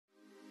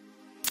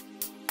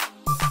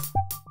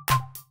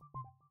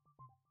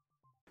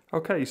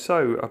Okay,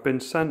 so I've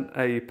been sent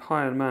a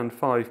Pironman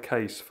 5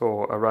 case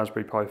for a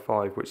Raspberry Pi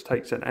 5 which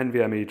takes an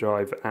NVMe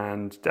drive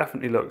and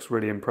definitely looks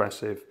really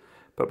impressive.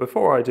 But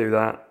before I do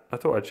that, I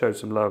thought I'd show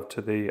some love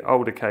to the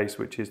older case,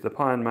 which is the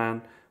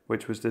Pironman,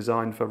 which was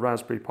designed for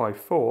Raspberry Pi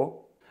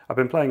 4. I've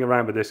been playing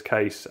around with this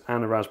case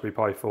and a Raspberry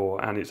Pi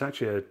 4, and it's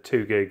actually a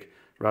 2 gig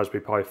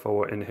Raspberry Pi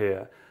 4 in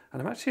here.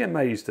 And I'm actually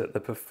amazed at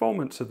the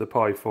performance of the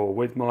Pi 4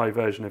 with my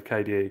version of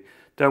KDE.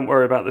 Don't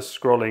worry about the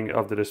scrolling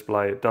of the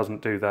display, it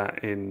doesn't do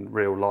that in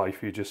real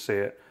life, you just see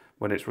it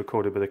when it's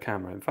recorded with a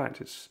camera. In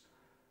fact, it's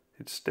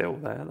still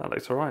there, that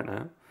looks alright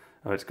now.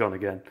 Oh, it's gone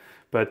again.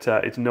 But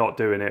it's not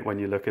doing it when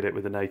you look at it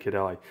with the naked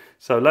eye.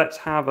 So let's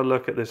have a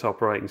look at this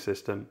operating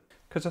system,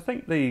 because I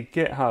think the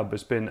GitHub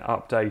has been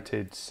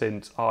updated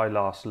since I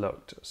last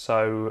looked.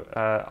 So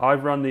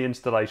I've run the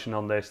installation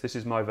on this. This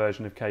is my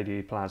version of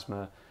KDE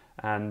Plasma,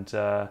 and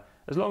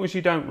as long as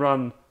you don't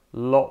run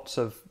lots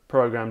of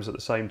programs at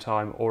the same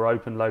time or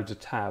open loads of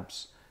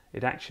tabs,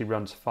 it actually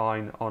runs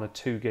fine on a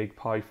 2 gig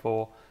Pi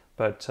 4,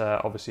 but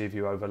obviously if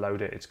you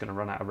overload it, it's going to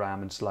run out of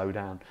RAM and slow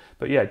down.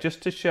 But yeah,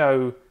 just to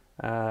show,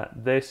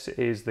 this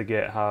is the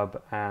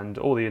GitHub, and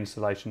all the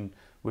installation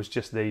was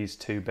just these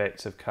 2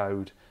 bits of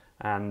code,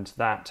 and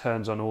that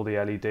turns on all the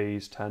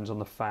LEDs, turns on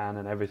the fan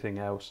and everything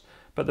else.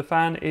 But the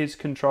fan is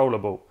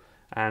controllable,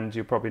 and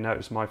you'll probably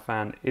notice my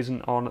fan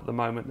isn't on at the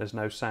moment. There's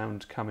no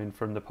sound coming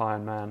from the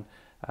Pironman.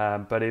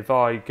 But if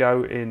I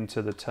go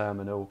into the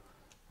terminal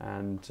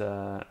and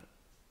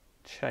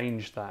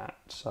change that,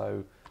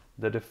 so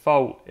the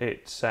default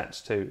it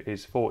sets to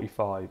is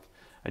 45,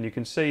 and you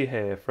can see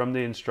here from the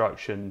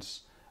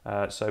instructions,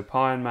 so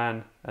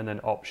Pironman and then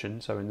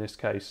option, so in this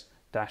case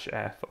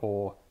 -F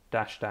or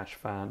 --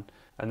 fan,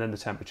 and then the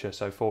temperature,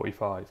 so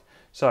 45.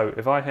 So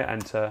if I hit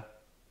enter,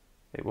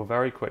 it will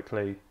very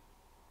quickly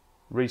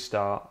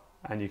restart,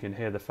 and you can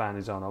hear the fan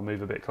is on. I'll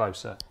move a bit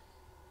closer.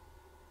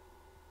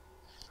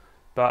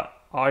 But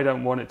I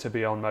don't want it to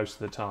be on most of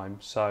the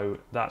time, so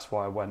that's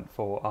why I went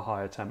for a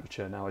higher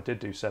temperature. Now I did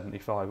do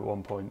 75 at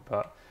one point,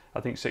 but I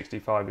think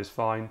 65 is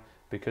fine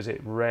because it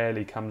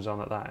rarely comes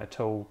on at that at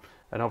all.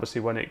 And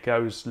obviously when it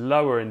goes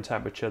lower in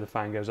temperature, the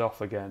fan goes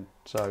off again.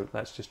 So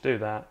let's just do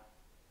that,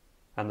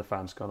 and the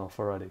fan's gone off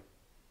already.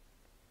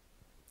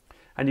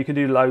 And you can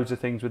do loads of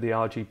things with the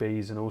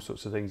RGBs and all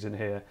sorts of things in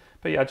here.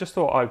 But yeah, I just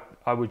thought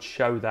I would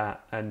show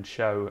that and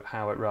show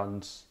how it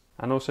runs.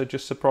 And also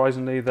just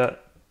surprisingly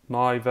that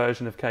my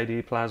version of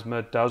KDE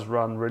Plasma does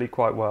run really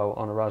quite well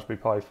on a Raspberry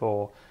Pi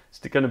 4. It's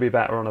going to be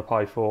better on a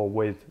Pi 4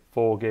 with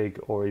 4 gig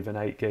or even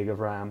 8 gig of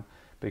RAM,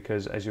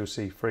 because as you'll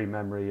see, free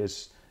memory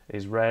is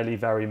rarely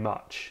very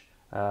much.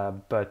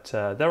 But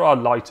there are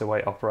lighter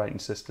weight operating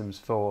systems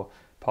for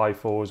Pi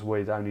 4s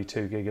with only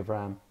 2 gig of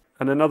RAM.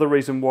 And another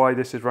reason why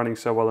this is running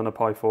so well on a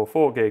Pi 4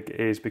 4 gig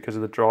is because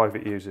of the drive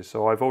it uses.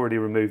 So I've already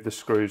removed the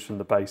screws from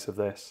the base of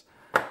this.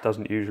 It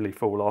doesn't usually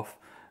fall off.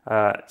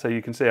 So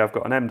you can see I've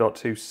got an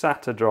M.2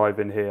 SATA drive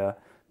in here,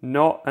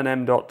 not an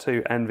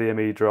M.2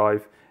 NVMe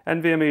drive.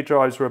 NVMe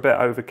drives are a bit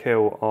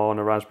overkill on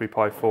a Raspberry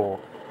Pi 4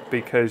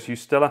 because you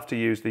still have to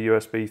use the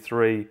USB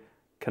 3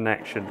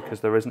 connection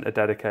because there isn't a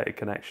dedicated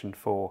connection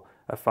for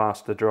a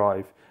faster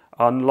drive.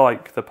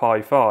 Unlike the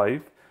Pi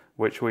 5,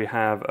 which we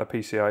have a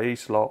PCIe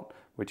slot,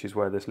 which is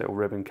where this little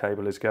ribbon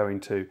cable is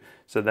going to.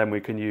 So then we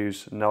can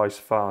use nice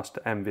fast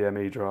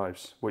NVMe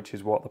drives, which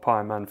is what the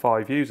Pironman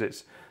 5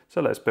 uses.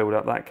 So let's build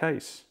up that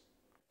case.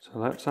 So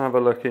let's have a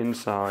look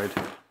inside.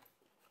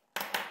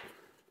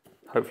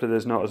 Hopefully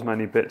there's not as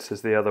many bits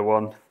as the other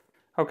one.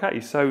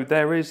 Okay, so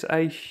there is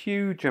a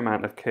huge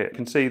amount of kit. You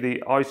can see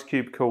the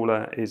ICECUBE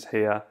cooler is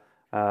here,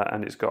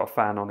 and it's got a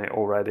fan on it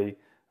already.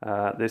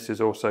 This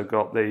has also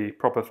got the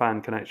proper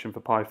fan connection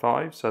for Pi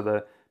 5, so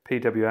the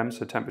PWM,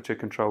 so temperature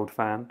controlled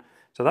fan.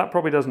 So that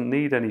probably doesn't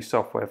need any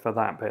software for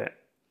that bit.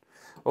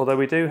 Although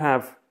we do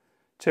have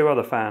 2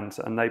 other fans,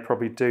 and they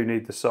probably do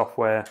need the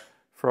software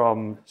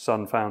from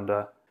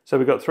Sunfounder. So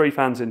we've got 3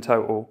 fans in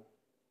total.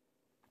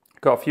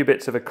 Got a few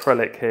bits of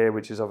acrylic here,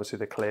 which is obviously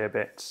the clear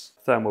bits,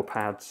 thermal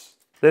pads.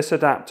 This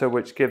adapter,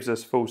 which gives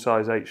us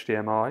full-size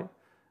HDMI.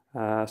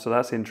 So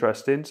that's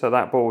interesting. So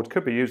that board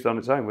could be used on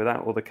its own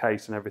without all the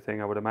case and everything,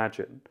 I would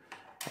imagine.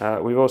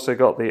 We've also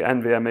got the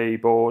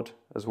NVMe board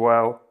as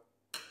well.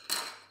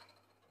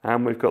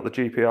 And we've got the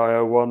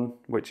GPIO one,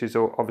 which is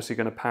obviously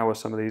going to power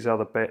some of these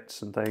other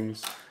bits and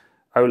things.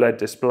 OLED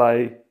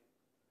display,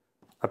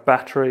 a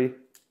battery,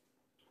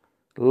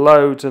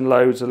 loads and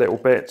loads of little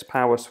bits,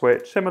 power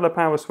switch, similar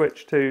power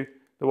switch to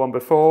the one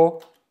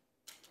before.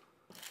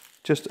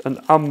 Just an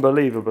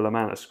unbelievable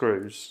amount of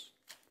screws.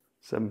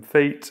 Some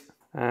feet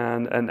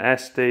and an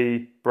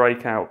SD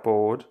breakout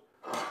board.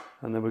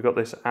 And then we've got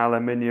this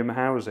aluminium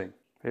housing.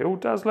 It all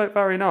does look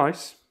very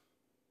nice.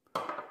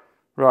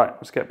 Right,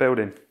 let's get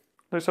building.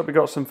 Looks like we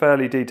got some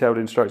fairly detailed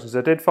instructions.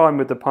 I did find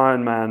with the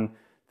Pironman,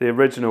 the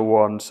original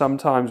one,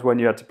 sometimes when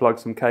you had to plug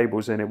some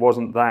cables in, it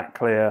wasn't that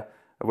clear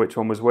which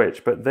one was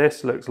which, but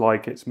this looks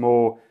like it's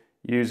more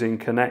using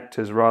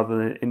connectors rather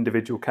than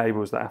individual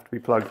cables that have to be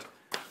plugged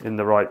in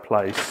the right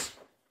place.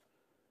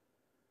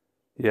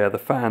 Yeah, the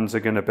fans are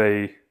going to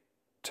be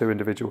 2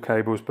 individual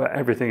cables, but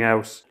everything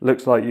else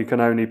looks like you can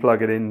only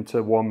plug it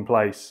into one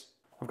place.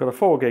 I've got a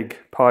 4 gig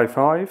Pi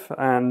 5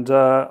 and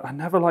I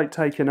never like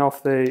taking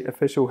off the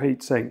official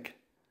heatsink.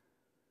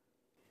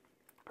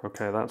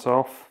 Okay, that's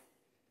off.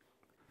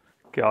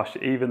 Gosh,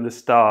 even the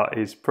start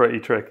is pretty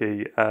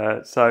tricky.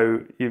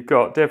 So you've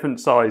got different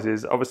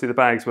sizes. Obviously the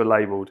bags were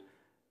labelled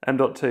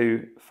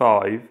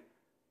M.25,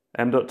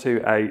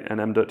 M.28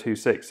 and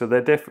M.26. So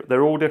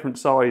they're all different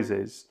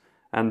sizes.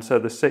 And so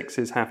the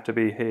 6s have to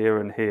be here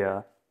and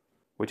here,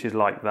 which is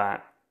like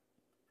that.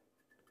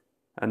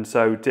 And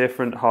so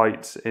different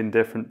heights in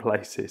different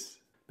places.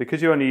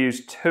 Because you only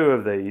use 2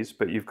 of these,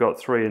 but you've got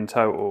 3 in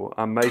total,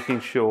 I'm making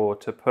sure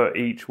to put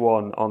each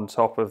one on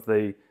top of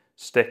the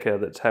sticker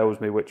that tells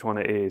me which one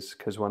it is,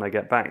 because when I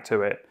get back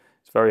to it,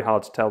 it's very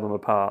hard to tell them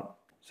apart.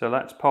 So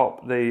let's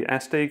pop the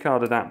SD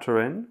card adapter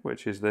in,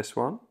 which is this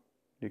one.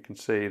 You can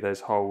see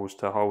there's holes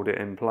to hold it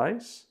in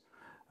place.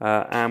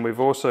 And we've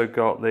also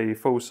got the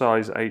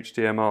full-size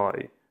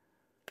HDMI.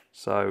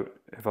 So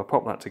if I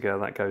pop that together,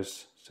 that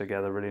goes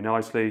together really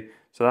nicely.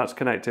 So that's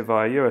connected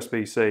via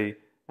USB-C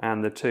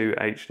and the 2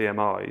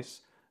 HDMIs,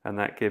 and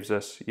that gives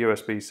us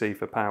USB-C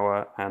for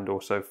power and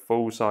also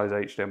full-size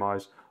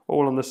HDMIs,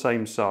 all on the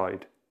same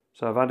side.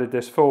 So I've added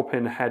this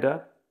 4-pin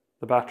header,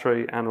 the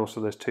battery, and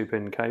also this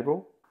 2-pin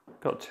cable.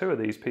 Got 2 of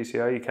these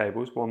PCIe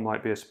cables, one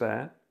might be a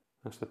spare.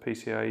 That's the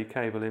PCIe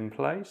cable in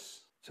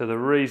place. So the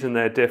reason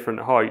they're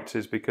different heights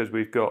is because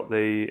we've got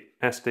the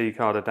SD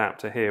card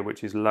adapter here,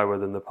 which is lower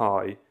than the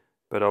Pi,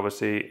 but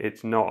obviously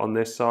it's not on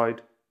this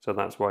side, so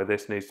that's why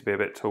this needs to be a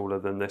bit taller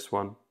than this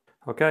one.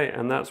 Okay,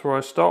 and that's where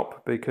I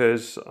stop,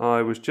 because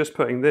I was just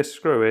putting this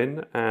screw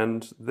in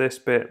and this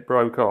bit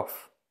broke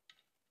off.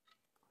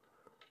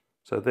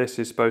 So this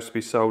is supposed to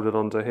be soldered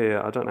onto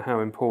here. I don't know how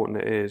important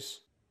it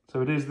is.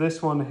 So it is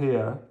this one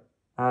here,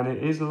 and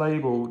it is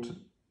labelled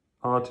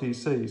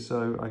RTC,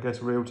 so I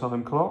guess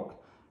real-time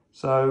clock.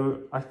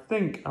 So I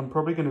think I'm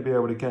probably going to be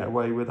able to get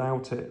away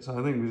without it. So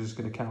I think we're just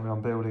going to carry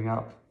on building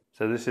up.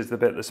 So this is the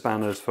bit the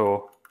spanner's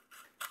for,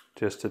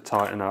 just to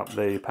tighten up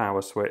the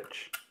power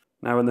switch.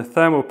 Now in the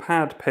thermal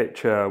pad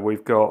picture,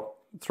 we've got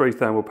 3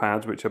 thermal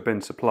pads which have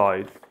been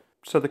supplied.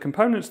 So the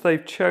components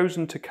they've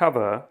chosen to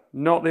cover,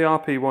 not the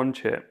RP1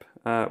 chip.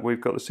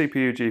 We've got the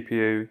CPU,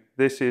 GPU,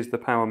 this is the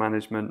power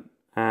management,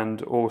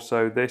 and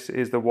also this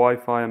is the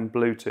Wi-Fi and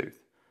Bluetooth.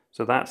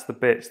 So that's the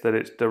bits that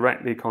it's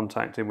directly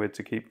contacting with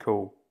to keep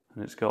cool.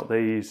 And it's got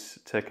these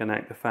to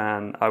connect the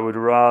fan. I would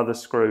rather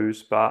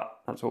screws, but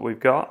that's what we've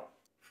got.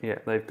 Yeah,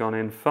 they've gone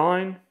in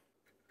fine.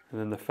 And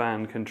then the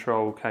fan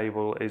control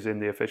cable is in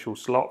the official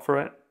slot for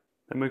it.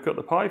 Then we've got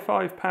the Pi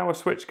 5 power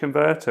switch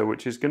converter,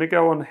 which is going to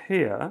go on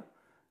here.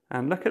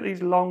 And look at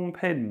these long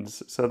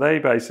pins. So they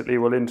basically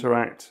will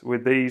interact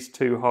with these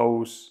 2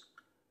 holes,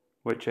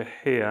 which are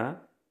here.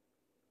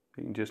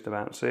 You can just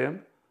about see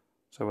them.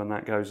 So when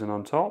that goes in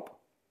on top.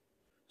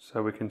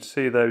 So we can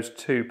see those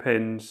 2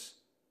 pins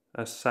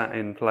are sat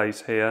in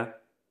place here.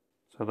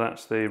 So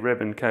that's the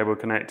ribbon cable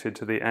connected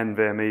to the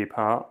NVMe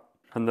part.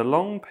 And the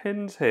long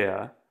pins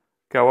here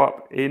go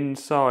up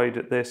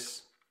inside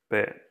this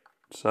bit.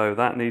 So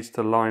that needs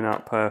to line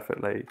up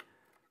perfectly.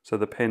 So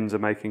the pins are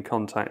making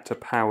contact to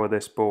power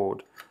this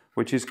board,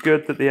 which is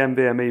good that the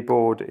NVMe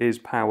board is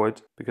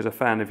powered, because I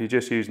found if you're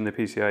just using the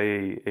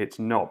PCIe, it's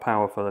not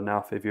powerful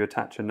enough if you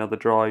attach another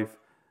drive.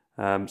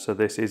 So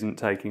this isn't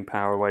taking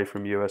power away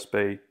from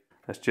USB.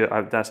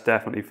 That's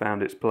definitely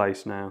found its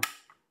place now.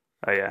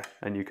 Oh yeah,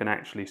 and you can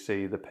actually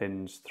see the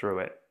pins through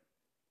it.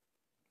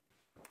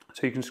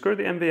 So you can screw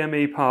the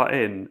NVMe part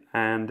in,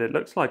 and it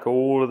looks like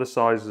all of the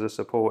sizes are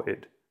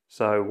supported.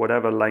 So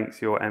whatever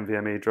length your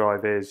NVMe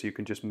drive is, you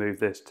can just move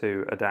this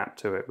to adapt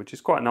to it, which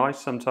is quite nice.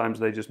 Sometimes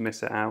they just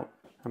miss it out.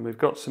 And we've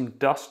got some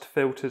dust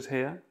filters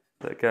here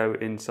that go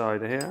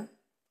inside here.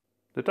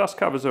 The dust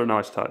covers are a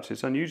nice touch.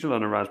 It's unusual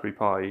on a Raspberry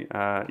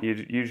Pi.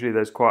 Usually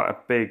there's quite a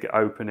big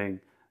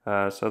opening,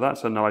 so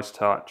that's a nice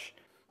touch.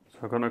 So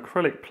I've got an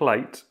acrylic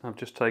plate. I've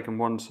just taken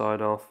one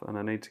side off and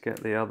I need to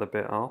get the other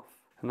bit off.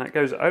 And that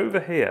goes over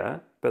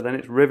here, but then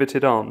it's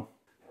riveted on.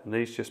 And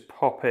these just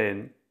pop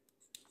in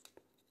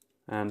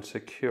and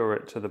secure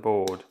it to the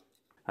board.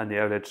 And the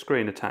OLED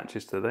screen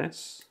attaches to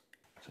this.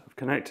 So I've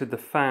connected the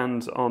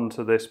fans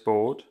onto this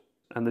board,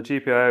 and the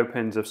GPIO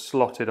pins have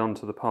slotted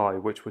onto the Pi,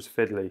 which was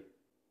fiddly.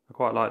 I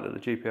quite like that the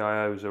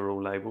GPIOs are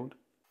all labelled.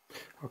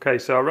 Okay,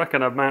 so I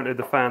reckon I've mounted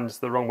the fans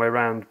the wrong way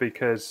around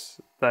because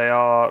they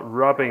are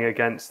rubbing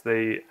against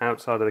the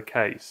outside of the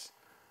case.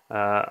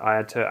 I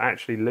had to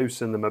actually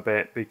loosen them a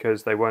bit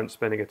because they weren't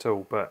spinning at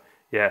all, but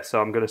yeah, so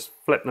I'm going to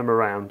flip them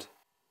around.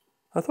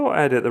 I thought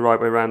I had it the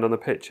right way around on the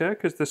picture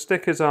because the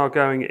stickers are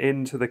going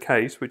into the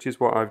case, which is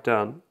what I've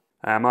done.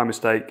 My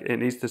mistake, it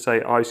needs to say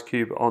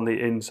ICECUBE on the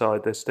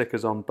inside. There's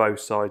stickers on both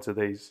sides of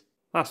these.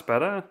 That's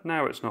better.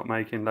 Now it's not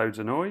making loads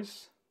of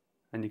noise.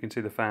 And you can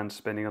see the fans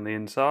spinning on the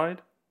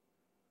inside.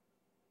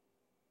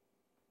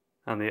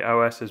 And the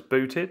OS is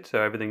booted,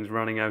 so everything's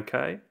running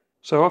okay.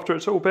 So after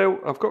it's all built,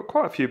 I've got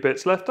quite a few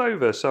bits left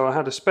over. So I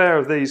had a spare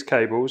of these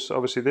cables.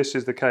 Obviously this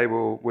is the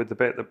cable with the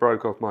bit that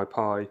broke off my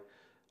Pi.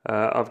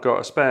 I've got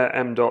a spare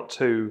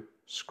M.2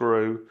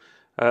 screw.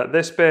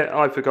 This bit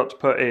I forgot to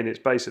put in. It's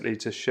basically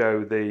to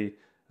show the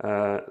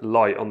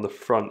light on the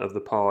front of the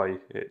Pi.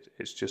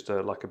 It's just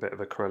like a bit of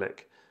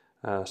acrylic,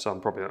 so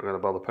I'm probably not going to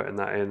bother putting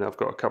that in. I've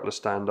got a couple of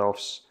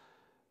standoffs,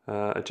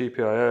 a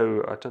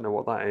GPIO, I don't know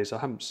what that is, I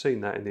haven't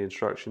seen that in the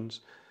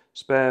instructions.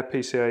 Spare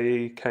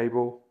PCIe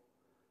cable,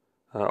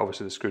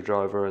 obviously the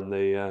screwdriver and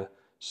the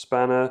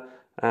spanner,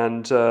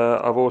 and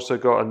I've also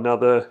got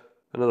another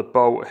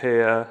bolt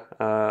here.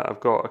 I've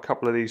got a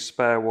couple of these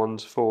spare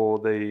ones for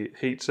the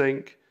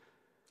heatsink,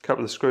 a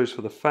couple of screws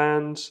for the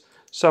fans.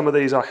 Some of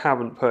these I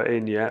haven't put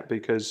in yet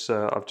because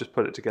I've just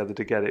put it together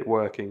to get it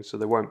working, so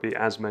there won't be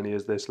as many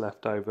as this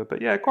left over.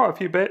 But yeah, quite a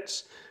few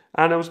bits,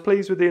 and I was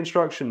pleased with the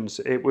instructions.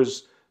 It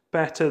was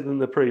better than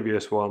the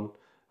previous one,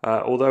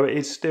 although it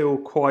is still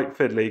quite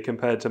fiddly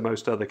compared to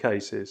most other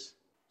cases.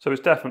 So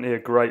it's definitely a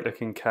great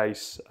looking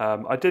case.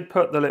 I did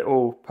put the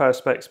little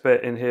Perspex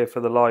bit in here for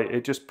the light.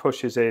 It just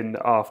pushes in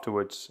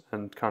afterwards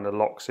and kind of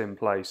locks in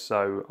place,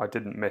 so I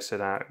didn't miss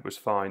it out. It was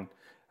fine.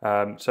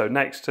 So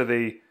next to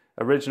the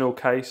original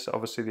case,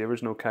 obviously the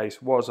original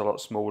case was a lot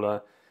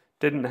smaller,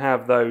 didn't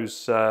have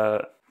those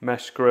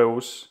mesh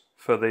grills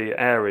for the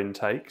air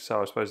intake,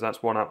 so I suppose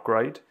that's one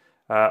upgrade.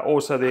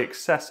 Also the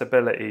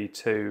accessibility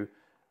to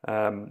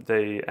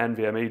the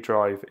NVMe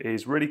drive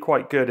is really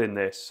quite good in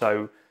this,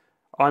 so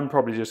I'm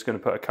probably just going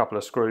to put a couple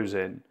of screws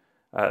in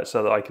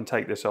so that I can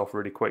take this off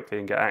really quickly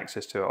and get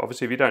access to it.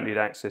 Obviously if you don't need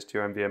access to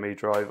your NVMe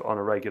drive on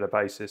a regular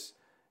basis,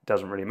 it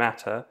doesn't really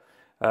matter.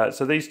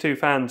 So these two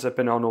fans have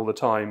been on all the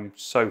time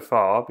so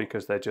far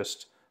because they're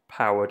just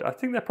powered. I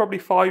think they're probably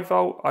 5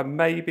 volt. I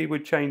maybe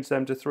would change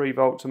them to 3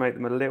 volt to make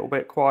them a little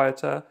bit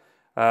quieter.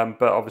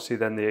 But obviously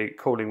then the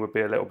cooling would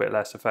be a little bit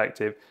less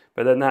effective.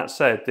 But then that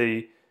said,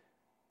 the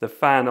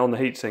fan on the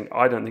heatsink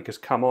I don't think has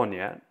come on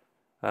yet.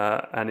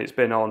 And it's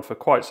been on for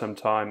quite some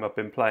time. I've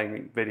been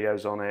playing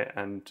videos on it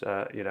and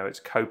you know, it's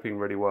coping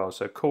really well.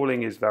 So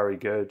cooling is very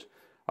good.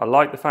 I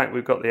like the fact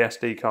we've got the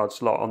SD card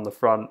slot on the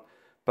front,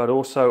 but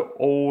also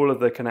all of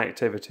the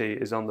connectivity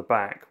is on the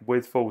back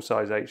with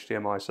full-size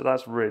HDMI, so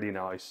that's really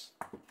nice.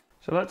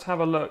 So let's have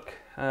a look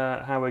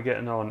at how we're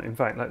getting on. In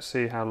fact, let's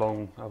see how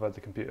long I've had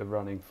the computer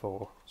running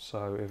for.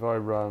 So if I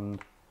run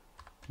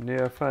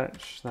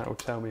NeoFetch, that will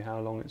tell me how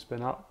long it's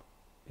been up.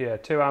 Yeah,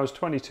 2 hours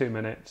 22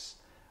 minutes,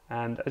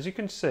 and as you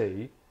can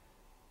see,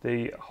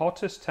 the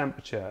hottest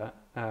temperature,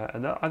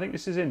 and I think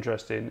this is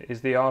interesting,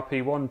 is the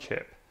RP1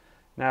 chip.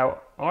 Now,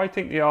 I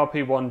think the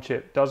RP1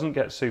 chip doesn't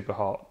get super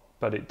hot,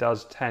 but it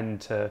does tend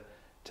to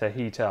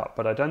heat up.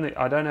 But I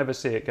don't ever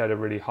see it go to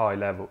really high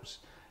levels.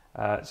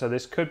 So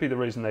this could be the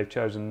reason they've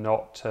chosen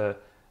not to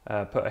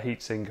put a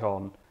heatsink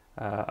on.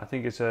 I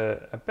think it's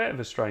a bit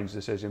of a strange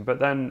decision. But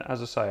then,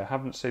 as I say, I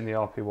haven't seen the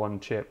RP1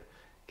 chip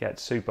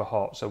get super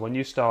hot. So when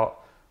you start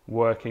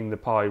working the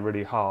Pi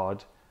really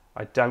hard,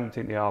 I don't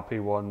think the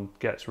RP1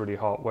 gets really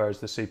hot, whereas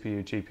the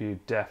CPU, GPU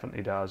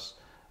definitely does.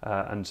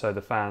 And so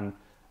the fan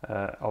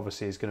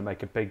obviously is going to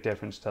make a big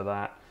difference to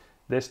that.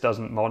 This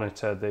doesn't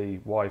monitor the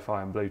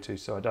Wi-Fi and Bluetooth,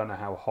 so I don't know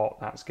how hot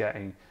that's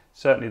getting.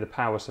 Certainly the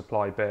power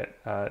supply bit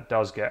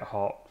does get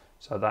hot,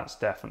 so that's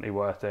definitely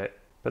worth it.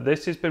 But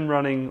this has been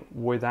running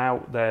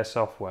without their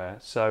software,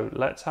 so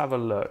let's have a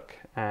look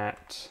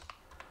at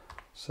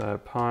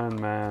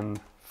Pironman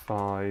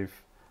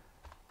 5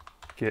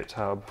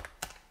 GitHub.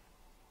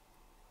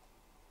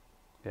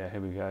 Yeah,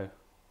 here we go,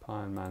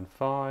 Pironman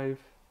 5.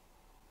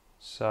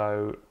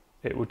 So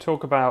it will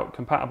talk about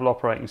compatible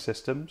operating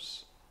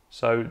systems.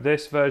 So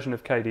this version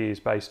of KDE is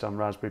based on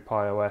Raspberry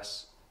Pi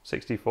OS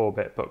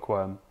 64-bit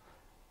bookworm,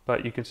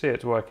 but you can see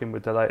it's working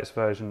with the latest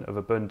version of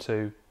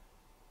Ubuntu,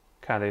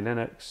 Kali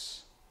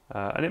Linux,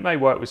 and it may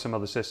work with some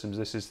other systems.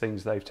 This is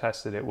things they've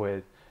tested it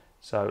with.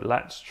 So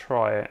let's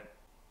try it.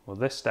 Well,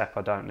 this step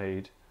I don't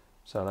need,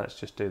 so let's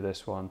just do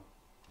this one.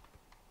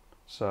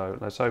 So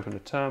let's open a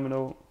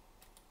terminal.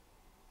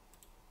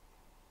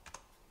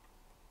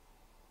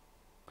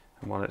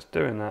 And while it's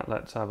doing that,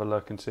 let's have a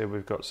look and see if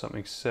we've got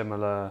something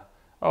similar.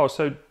 Oh,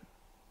 so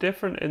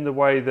different in the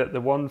way that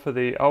the one for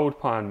the old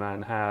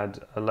Pironman had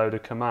a load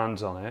of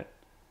commands on it.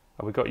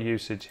 Oh, we've got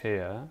usage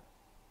here.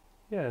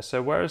 Yeah,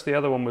 so whereas the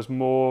other one was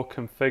more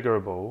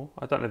configurable,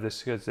 I don't know if this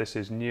is because this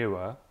is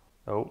newer.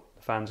 Oh,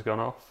 the fan's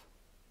gone off.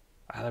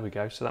 Ah, there we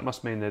go. So that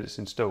must mean that it's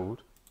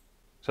installed.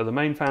 So the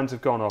main fans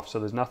have gone off, so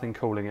there's nothing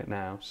cooling it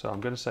now. So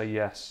I'm going to say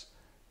yes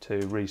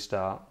to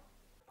restart.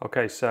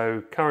 Okay,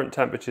 so current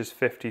temperature is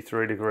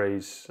 53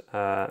 degrees.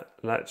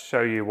 Let's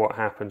show you what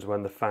happens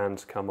when the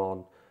fans come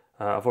on.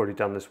 I've already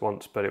done this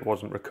once, but it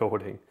wasn't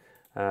recording.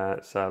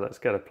 So let's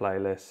get a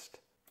playlist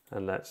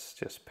and let's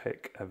just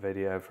pick a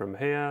video from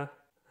here.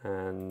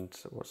 And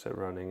what's it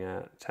running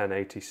at?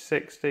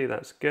 1080-60,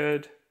 that's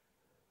good.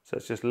 So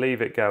let's just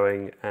leave it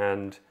going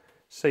and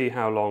see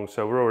how long.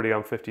 So we're already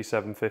on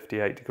 57,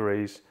 58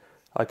 degrees.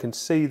 I can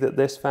see that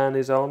this fan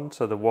is on,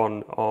 so the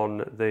one on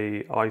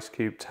the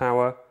ICECUBE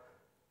tower,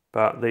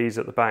 but these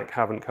at the back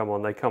haven't come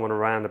on. They come on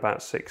around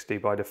about 60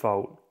 by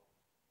default.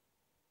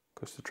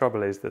 Because the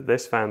trouble is that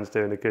this fan's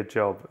doing a good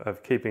job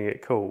of keeping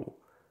it cool.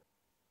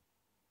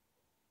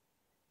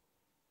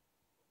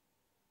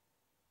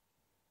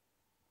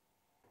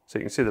 So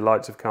you can see the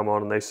lights have come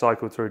on and they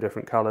cycle through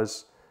different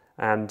colours.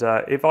 And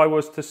if I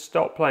was to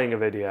stop playing a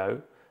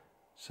video,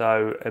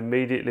 so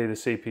immediately the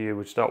CPU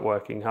would stop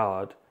working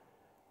hard,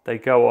 they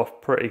go off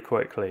pretty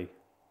quickly.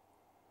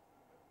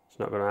 It's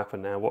not going to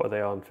happen now. What are they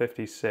on?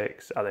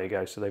 56. Oh, there you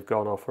go. So they've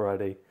gone off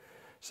already.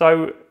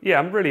 So yeah,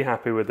 I'm really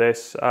happy with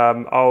this.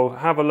 I'll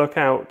have a look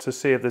out to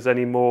see if there's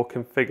any more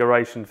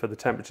configuration for the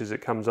temperatures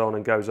it comes on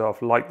and goes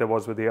off, like there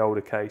was with the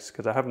older case,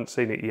 because I haven't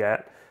seen it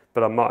yet,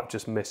 but I might have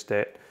just missed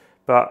it.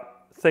 But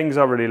things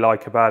I really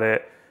like about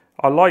it,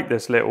 I like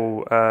this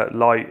little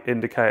light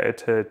indicator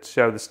to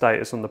show the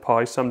status on the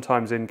Pi.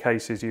 Sometimes in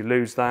cases you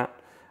lose that.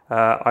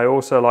 I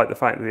also like the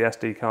fact that the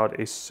SD card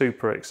is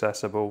super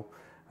accessible.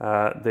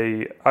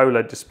 The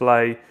OLED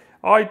display,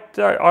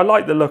 I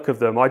like the look of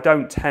them. I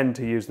don't tend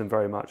to use them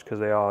very much because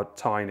they are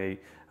tiny,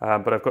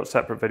 but I've got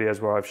separate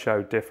videos where I've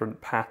showed different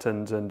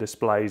patterns and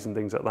displays and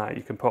things like that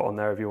you can put on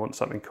there if you want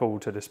something cool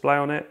to display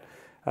on it.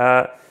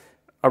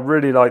 I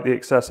really like the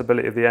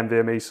accessibility of the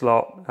NVMe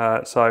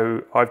slot,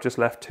 so I've just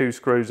left 2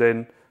 screws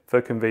in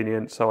for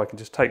convenience, so I can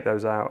just take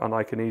those out and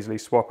I can easily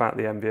swap out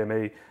the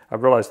NVMe. I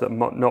realise that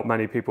not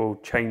many people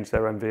change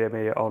their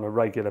NVMe on a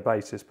regular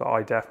basis, but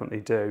I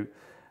definitely do.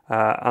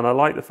 And I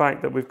like the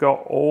fact that we've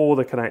got all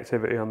the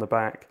connectivity on the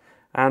back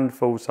and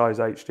full-size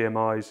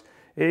HDMIs.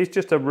 It is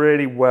just a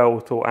really well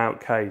thought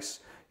out case.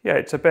 Yeah,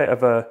 it's a bit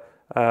of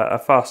a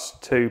fuss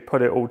to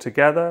put it all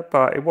together,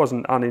 but it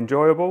wasn't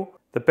unenjoyable.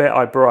 The bit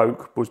I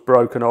broke was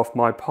broken off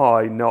my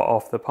Pi, not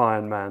off the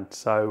Pironman.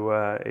 So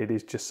it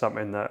is just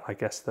something that I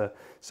guess the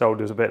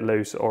solder's a bit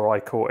loose, or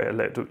I caught it a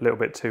little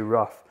bit too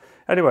rough.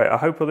 Anyway, I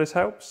hope all this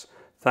helps.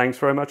 Thanks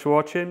very much for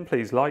watching.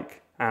 Please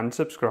like and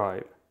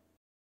subscribe.